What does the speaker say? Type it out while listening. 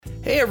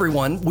Hey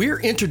everyone, we're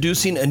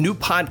introducing a new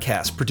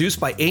podcast produced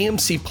by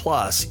AMC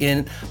Plus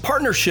in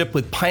partnership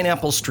with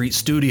Pineapple Street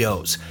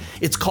Studios.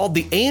 It's called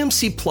the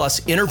AMC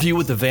Plus Interview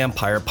with the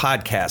Vampire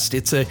Podcast.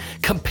 It's a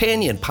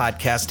companion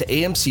podcast to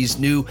AMC's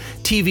new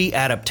TV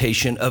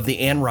adaptation of the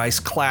Anne Rice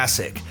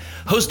classic.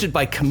 Hosted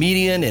by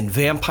comedian and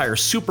vampire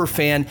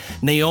superfan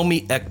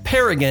Naomi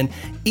Ekperigin,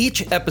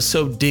 each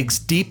episode digs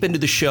deep into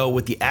the show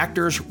with the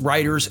actors,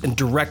 writers, and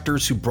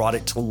directors who brought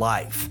it to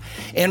life.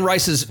 Anne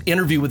Rice's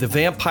Interview with the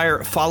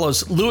Vampire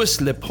follows Louis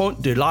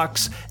Leponte du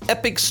Lac's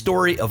epic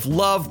story of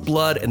love,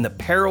 blood, and the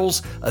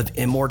perils of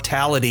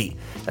immortality,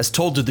 as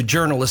told to the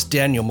journalist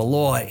Daniel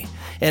Malloy.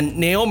 And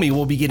Naomi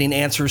will be getting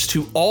answers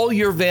to all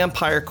your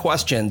vampire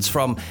questions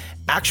from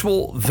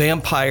actual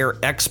vampire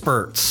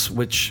experts,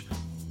 which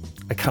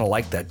I kind of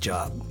like that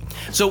job.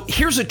 So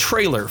here's a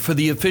trailer for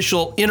the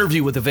official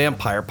Interview with the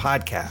Vampire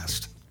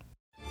podcast.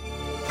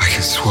 I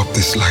can swap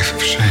this life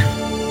of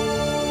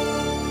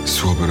shame.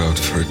 Swap it out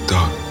for a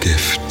dark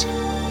gift.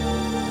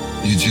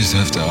 You just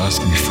have to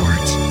ask me for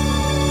it.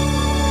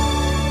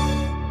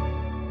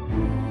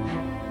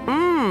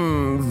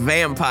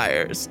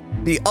 Vampires.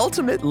 The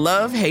ultimate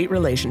love-hate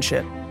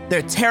relationship.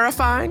 They're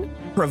terrifying,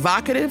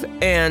 provocative,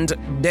 and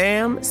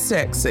damn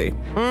sexy.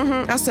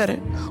 I said it.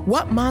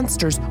 What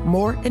monster's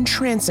more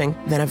entrancing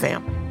than a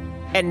vamp?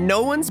 And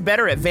no one's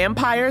better at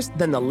vampires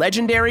than the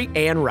legendary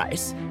Anne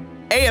Rice.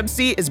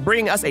 AMC is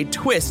bringing us a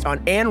twist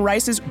on Anne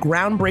Rice's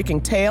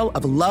groundbreaking tale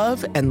of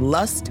love and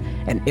lust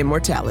and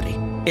immortality.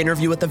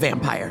 Interview with the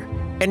Vampire.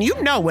 And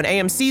you know when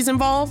AMC's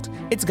involved,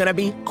 it's gonna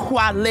be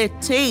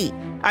quality.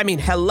 I mean,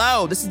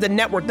 hello, this is the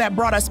network that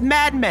brought us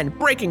Mad Men,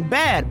 Breaking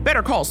Bad,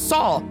 Better Call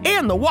Saul,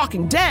 and The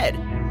Walking Dead.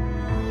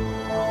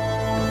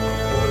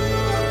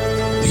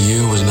 The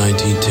year was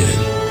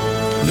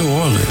 1910. New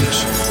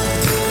Orleans.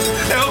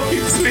 Help me,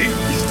 please.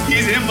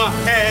 He's in my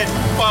head,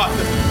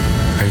 Father.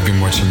 I've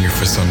been watching you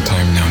for some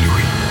time now,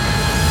 Louis.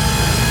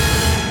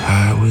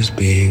 I was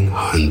being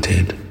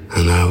hunted,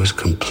 and I was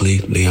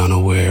completely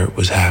unaware it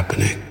was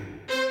happening.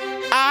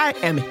 I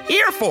am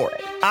here for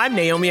it. I'm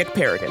Naomi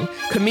Ekperigin,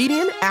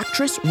 comedian,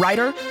 actress,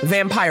 writer,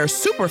 vampire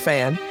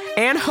superfan,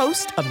 and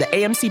host of the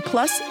AMC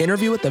Plus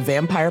Interview with the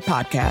Vampire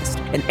Podcast,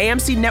 an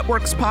AMC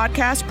Networks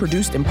podcast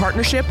produced in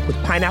partnership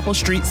with Pineapple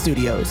Street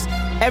Studios.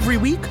 Every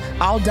week,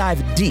 I'll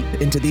dive deep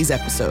into these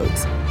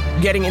episodes,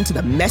 getting into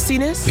the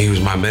messiness. He was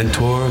my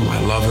mentor, my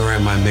lover,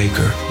 and my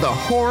maker. The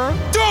horror.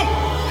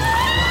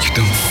 You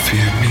don't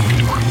fear me,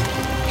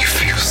 Louis. You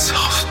feel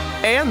soft.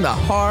 And the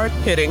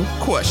hard-hitting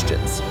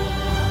questions.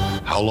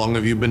 How long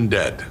have you been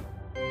dead?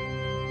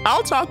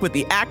 I'll talk with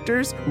the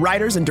actors,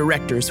 writers, and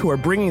directors who are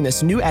bringing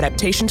this new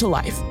adaptation to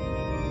life.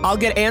 I'll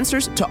get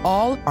answers to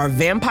all our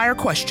vampire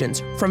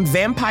questions from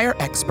vampire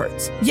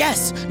experts.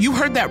 Yes, you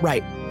heard that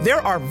right.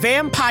 There are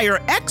vampire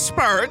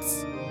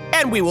experts,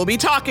 and we will be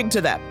talking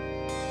to them.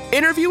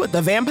 Interview with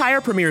the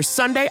Vampire premieres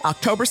Sunday,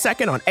 October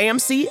 2nd on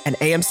AMC and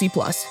AMC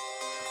Plus.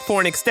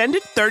 For an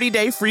extended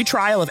 30-day free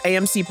trial of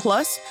AMC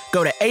Plus,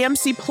 go to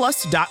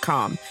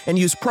amcplus.com and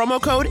use promo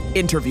code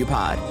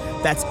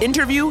INTERVIEWPOD. That's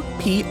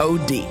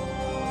INTERVIEWPOD.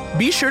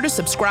 Be sure to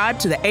subscribe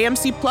to the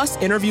AMC Plus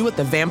Interview with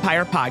the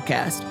Vampire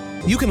podcast.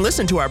 You can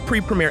listen to our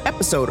pre-premiere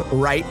episode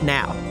right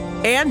now.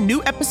 And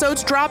new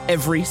episodes drop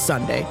every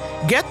Sunday.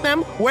 Get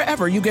them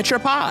wherever you get your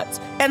pods.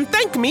 And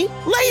thank me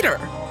later.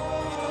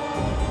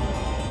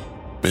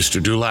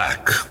 Mr.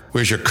 Dulac,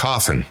 where's your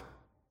coffin?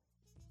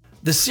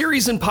 The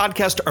series and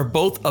podcast are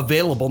both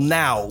available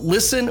now.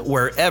 Listen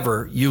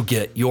wherever you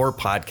get your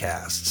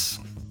podcasts.